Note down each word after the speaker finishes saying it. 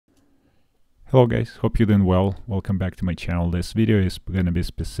Hello guys, hope you're doing well. Welcome back to my channel. This video is going to be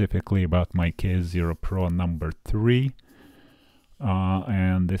specifically about my KS0-PRO number 3.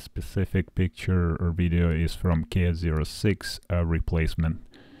 And this specific picture or video is from KS06 replacement.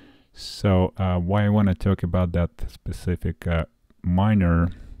 So why I want to talk about that specific miner,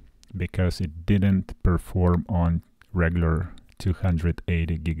 because it didn't perform on regular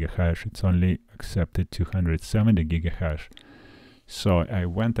 280 gigahash. It's only accepted 270 gigahash. So I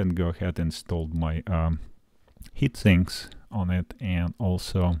went and go ahead and installed my Heatsinks on it, and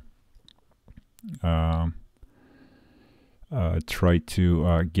also try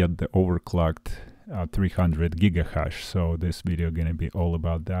to get the overclocked 300 gigahash. So this video gonna be all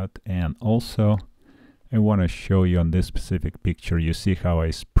about that. And also I want to show you on this specific picture, you see how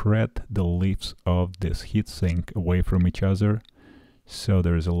I spread the leaves of this heatsink away from each other. So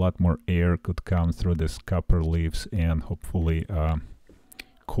there's a lot more air could come through this copper leaves and hopefully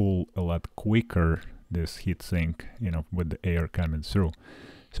cool a lot quicker this heatsink, with the air coming through.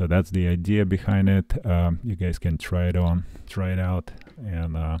 So that's the idea behind it. You guys can try it out,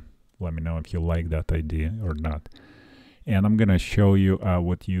 and let me know if you like that idea or not. And I'm gonna show you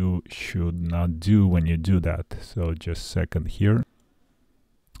what you should not do when you do that. So just a second here.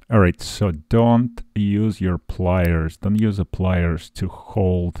 Alright, so don't use your pliers. Don't use the pliers to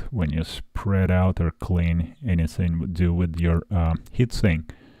hold when you spread out or clean anything to do with your heatsink,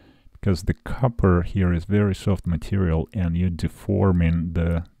 because the copper here is very soft material and you're deforming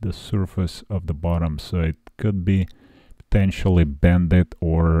the surface of the bottom, so it could be potentially bended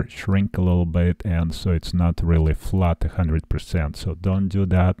or shrink a little bit, and so it's not really flat 100%. So don't do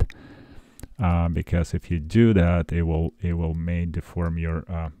that. Because if you do that, it will may deform your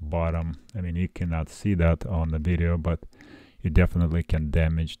bottom. I mean, you cannot see that on the video, but you definitely can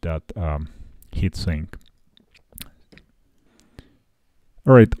damage that heatsink.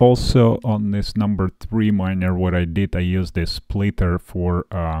 All right, also on this number 3 miner, what I did, I used this splitter for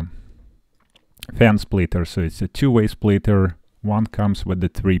fan splitter. So it's a two-way splitter. One comes with the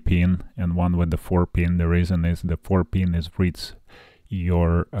 3-pin and one with the 4-pin. The reason is the 4-pin is reads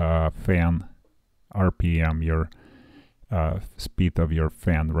your fan RPM, your speed of your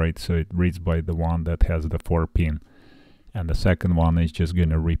fan, right? So it reads by the one that has the 4-pin, and the second one is just going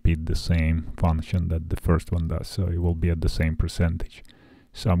to repeat the same function that the first one does, so it will be at the same percentage.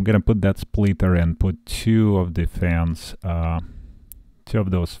 So I'm going to put that splitter and put two of the fans, two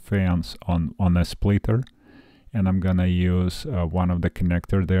of those fans on a splitter, and I'm going to use one of the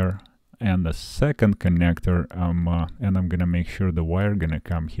connector there and the second connector, and I'm gonna make sure the wire gonna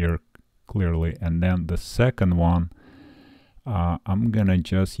come here clearly, and then the second one I'm gonna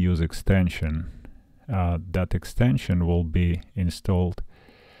just use extension. That extension will be installed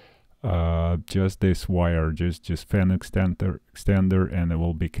just this wire, just fan extender, and it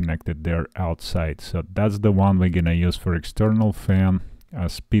will be connected there outside. So that's the one we're gonna use for external fan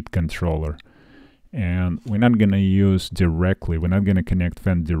speed controller. And we're not going to use directly, we're not going to connect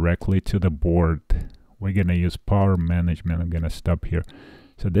fan directly to the board. We're going to use power management. I'm going to stop here.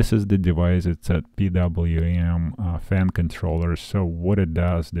 So this is the device. It's a PWM fan controller. So what it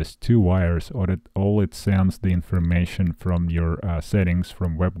does, there's two wires. All it sends the information from your settings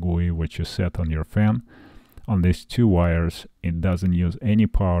from WebGUI, which you set on your fan. On these two wires, it doesn't use any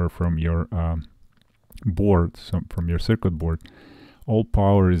power from your board, so from your circuit board. All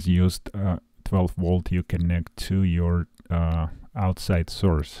power is used 12 volt you connect to your outside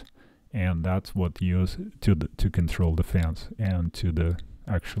source, and that's what you use to control the fans and to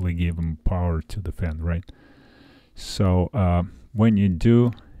actually give them power to the fan, right? So when you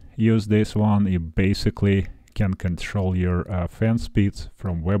do use this one, you basically can control your fan speeds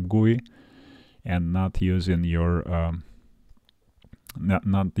from WebGUI and not using your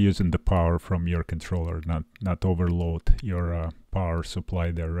not using the power from your controller, not overload your power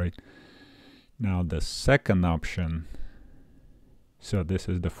supply there, right? Now the second option, so this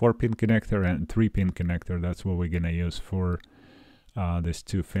is the 4-pin connector and 3-pin connector. That's what we're gonna use for these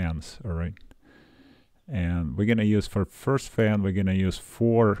two fans, all right? And we're gonna use for first fan, we're gonna use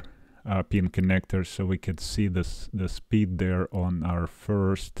 4-pin connectors, so we could see the speed there on our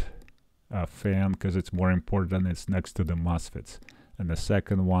first fan, because it's more important, it's next to the MOSFETs, and the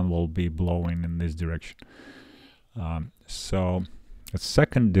second one will be blowing in this direction. So the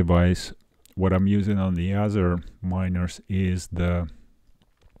second device, what I'm using on the other miners, is the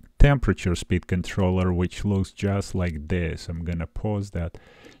temperature speed controller, which looks just like this. I'm gonna pause that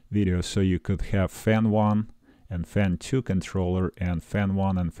video so you could have fan 1 and fan 2 controller, and fan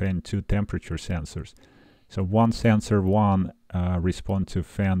 1 and fan 2 temperature sensors. So one sensor 1 respond to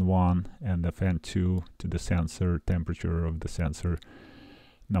fan 1, and the fan 2 to the sensor temperature of the sensor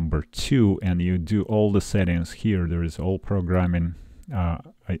number 2, and you do all the settings here. There is all programming. I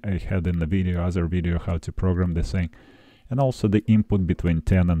had in the other video how to program this thing, and also the input between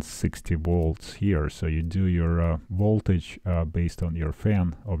 10 and 60 volts here. So you do your voltage based on your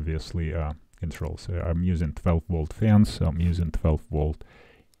fan, obviously, control. So I'm using 12 volt fan, so I'm using 12 volt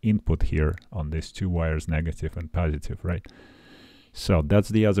input here on these 2 wires, negative and positive, right? So that's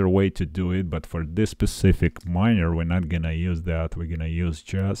the other way to do it, but for this specific miner, we're not gonna use that. We're gonna use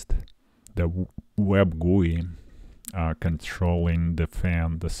just the WebGUI controlling the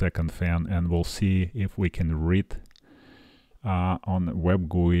fan, the second fan, and we'll see if we can read on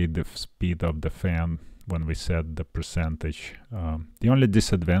WebGUI the speed of the fan when we set the percentage. The only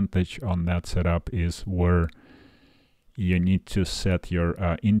disadvantage on that setup is where you need to set your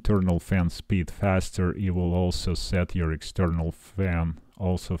internal fan speed faster. You will also set your external fan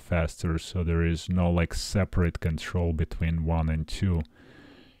also faster, so there is no like separate control between 1 and 2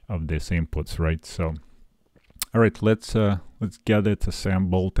 of these inputs, right? So all right, let's get it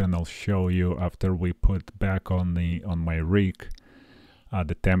assembled, and I'll show you after we put back on my rig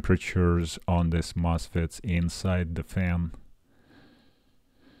the temperatures on this MOSFETs inside the fan.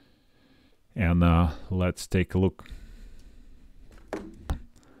 And let's take a look.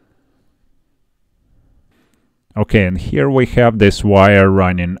 Okay, and here we have this wire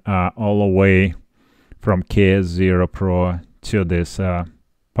running all the way from KS0-PRO to this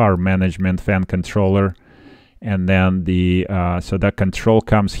power management fan controller. And then the so that control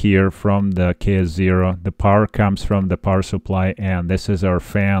comes here from the KS0, the power comes from the power supply, and this is our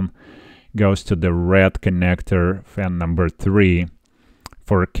fan, goes to the red connector, fan number 3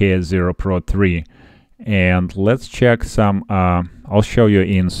 for KS0-PRO-3. And let's check some, I'll show you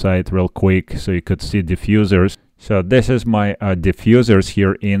inside real quick so you could see diffusers. So this is my diffusers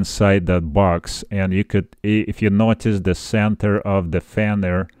here inside that box, and you could, if you notice the center of the fan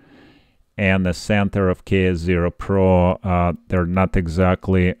there and the center of KS0-PRO, they're not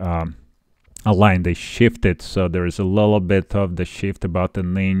exactly aligned, they shifted, so there's a little bit of the shift, about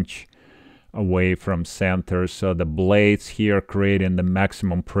an inch away from center, so the blades here creating the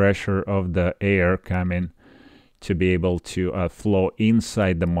maximum pressure of the air coming to be able to flow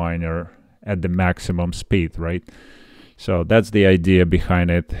inside the miner at the maximum speed, right? So that's the idea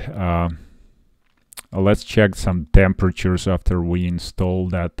behind it. Let's check some temperatures after we install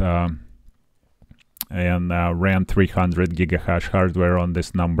that and ran 300 gigahash hardware on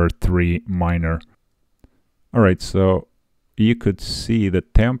this number 3 miner. All right, so you could see the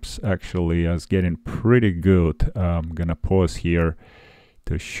temps actually is getting pretty good. I'm gonna pause here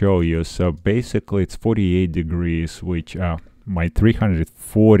to show you. So basically it's 48 degrees, which my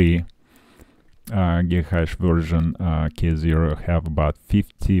 340 gigahash version K0 have about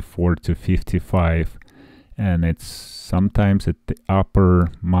 54 to 55, and it's sometimes at the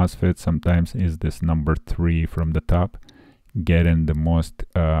upper MOSFET, sometimes is this number 3 from the top getting the most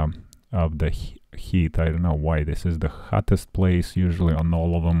of the heat. I don't know why. This is the hottest place usually on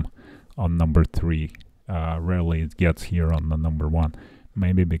all of them, on number 3. Rarely it gets here on the number 1.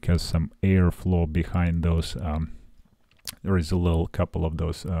 Maybe because some airflow behind those. There is a little couple of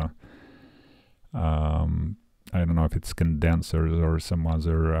those. I don't know if it's condensers or some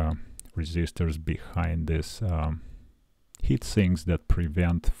other resistors behind this heat sinks that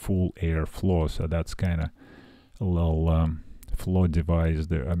prevent full airflow. So that's kind of a little flow device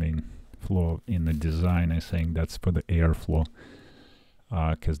there. I mean, flow in the design, I think that's for the airflow,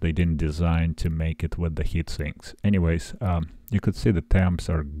 because they didn't design to make it with the heat sinks. Anyways, you could see the temps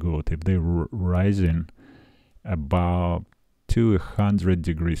are good. If they're rising about 200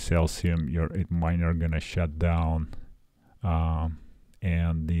 degrees Celsius, your miner gonna shut down,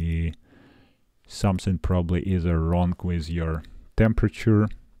 and the something probably is wrong with your temperature.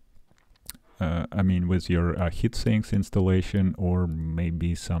 I mean, with your heatsinks installation, or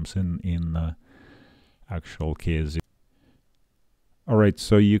maybe something in actual KS0. All right,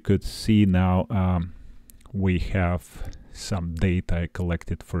 so you could see now we have some data I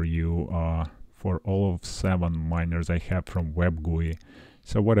collected for you for all of 7 miners I have from WebGUI.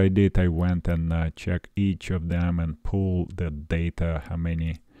 So what I did, I went and checked each of them and pulled the data, how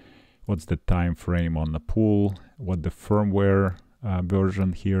many, what's the time frame on the pool, what the firmware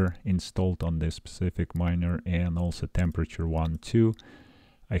version here installed on this specific miner, and also temperature 1, 2.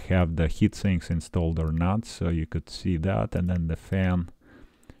 I have the heatsinks installed or not, so you could see that, and then the fan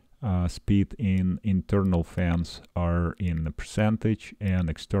speed in internal fans are in the percentage and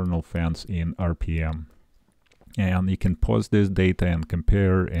external fans in RPM. And you can pause this data and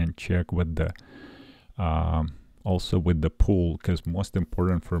compare and check with the also with the pool, because most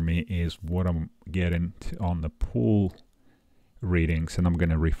important for me is what I'm getting on the pool readings, and I'm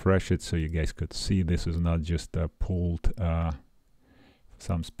gonna refresh it so you guys could see this is not just pulled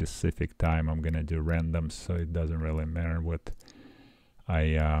some specific time. I'm gonna do random, so it doesn't really matter what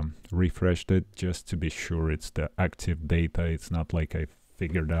I refreshed it just to be sure it's the active data. It's not like I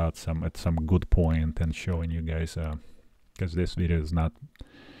figured out at some good point and showing you guys, because this video is not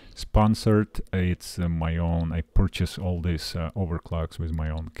sponsored. It's my own. I purchased all these overclocks with my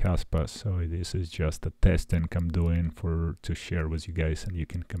own Caspa, so this is just a testing I'm doing to share with you guys, and you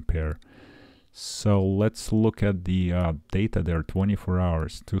can compare. So let's look at the data there. 24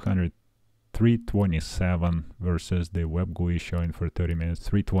 hours, 327 versus the WebGUI showing for 30 minutes,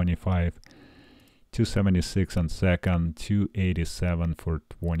 325, 276 on second, 287 for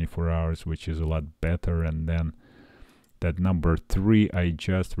 24 hours, which is a lot better. And then that number 3 I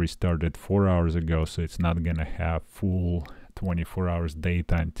just restarted 4 hours ago, so it's not gonna have full 24 hours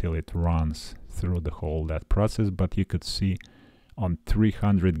data until it runs through the whole that process. But you could see on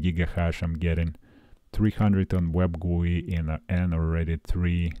 300 gigahash I'm getting 300 on WebGUI and already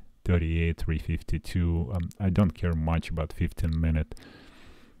 338, 352. I don't care much about 15-minute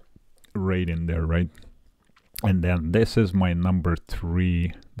rating there, right? And then this is my number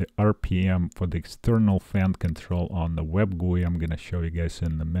 3, the RPM for the external fan control on the WebGUI. I'm gonna show you guys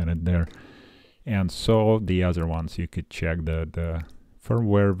in a minute there. And so the other ones, you could check the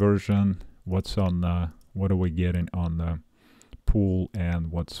firmware version, what's on what are we getting on the pool,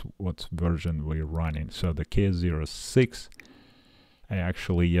 and what's version we're running. So the KS0-6, I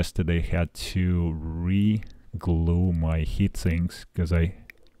actually yesterday had to re-glue my heatsinks because I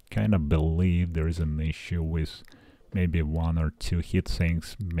kind of believe there is an issue with maybe 1 or 2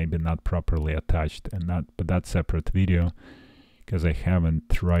 heatsinks maybe not properly attached, and but that's separate video because I haven't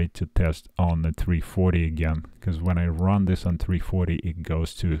tried to test on the 340 again, because when I run this on 340 it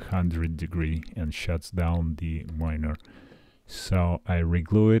goes to 100 degree and shuts down the miner. So I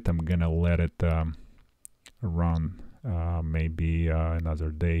reglue it. I'm gonna let it run maybe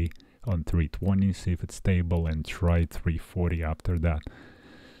another day on 320, see if it's stable, and try 340 after that.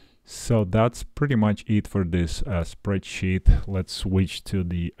 So that's pretty much it for this spreadsheet. Let's switch to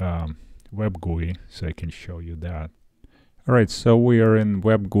the WebGUI so I can show you that. Alright, so we are in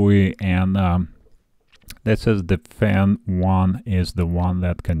WebGUI, and this is the fan 1 is the one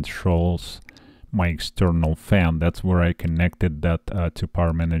that controls my external fan. That's where I connected that to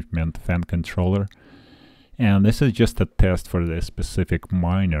power management fan controller. And this is just a test for this specific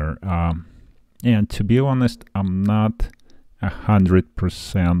miner. And to be honest, I'm not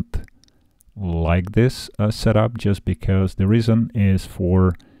 100% like this setup, just because the reason is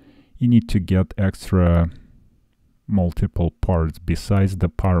you need to get extra multiple parts besides the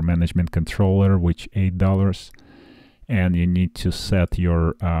power management controller, which $8, and you need to set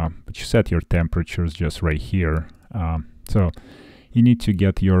your temperatures just right here. So you need to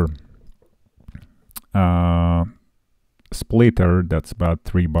get your splitter, that's about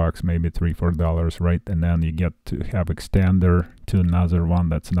 $3, maybe $3-4, right? And then you get to have extender to another one,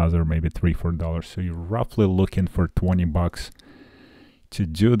 that's another maybe $3-4. So you're roughly looking for $20 to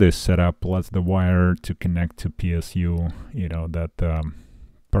do this setup, plus the wire to connect to PSU, you know, that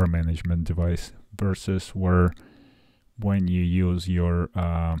power management device, versus when you use your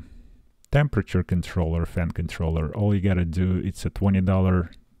temperature controller, fan controller, all you gotta do, it's a $20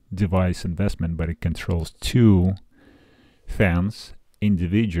 device investment, but it controls 2 fans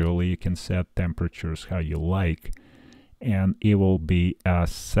individually. You can set temperatures how you like, and it will be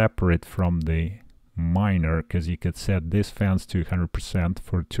separate from the miner, because you could set these fans to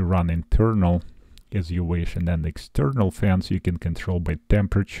 100% to run internal as you wish, and then the external fans you can control by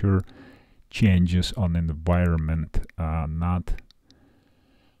temperature changes on environment, not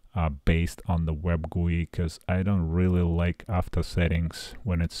based on the WebGUI, because I don't really like after settings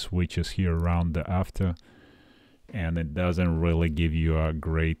when it switches here around the after, and it doesn't really give you a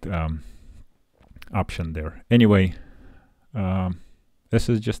great option there. Anyway, this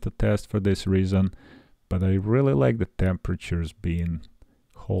is just a test for this reason, but I really like the temperatures being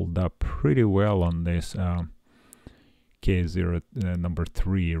hold up pretty well on this KS0 number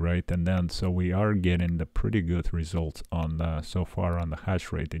 3, right? And then so we are getting the pretty good results on so far on the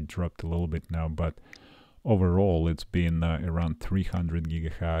hash rate. It dropped a little bit now, but overall it's been around 300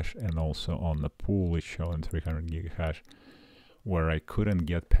 gigahash, and also on the pool it's showing 300 gigahash, where I couldn't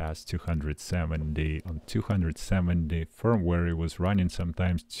get past 270. On 270 firmware it was running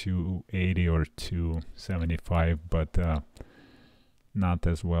sometimes 280 or 275, but not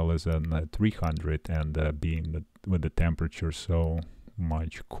as well as on 300, and being with the temperature so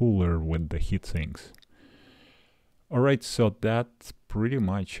much cooler with the heatsinks. Alright, so that's pretty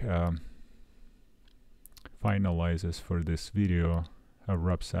much finalizes for this video,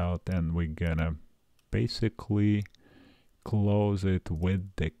 wraps out, and we're gonna basically close it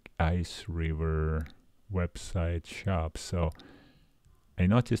with the Ice River website shop. So I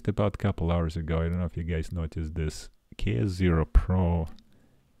noticed about a couple hours ago, I don't know if you guys noticed this, KS0-PRO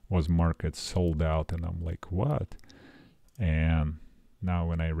was marked sold out, and I'm like, what? And now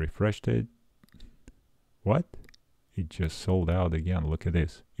when I refreshed it, what? It just sold out again. Look at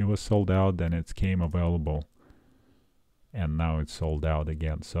this. It was sold out, then it came available, and now it's sold out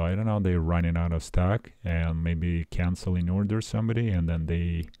again. So I don't know, they're running out of stock and maybe canceling order somebody, and then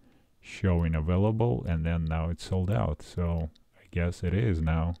they showing available, and then now it's sold out. So I guess it is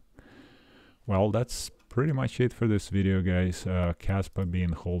now. Well, that's pretty much it for this video, guys. Caspa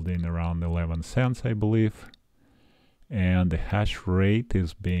been holding around 11 cents, I believe, and the hash rate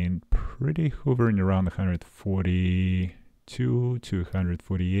is being pretty hovering around 142 to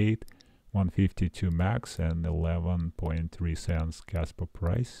 148, 152 max, and 11.3 cents Caspa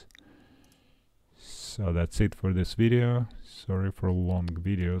price. So that's it for this video. Sorry for long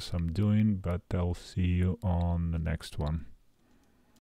videos I'm doing, but I'll see you on the next one.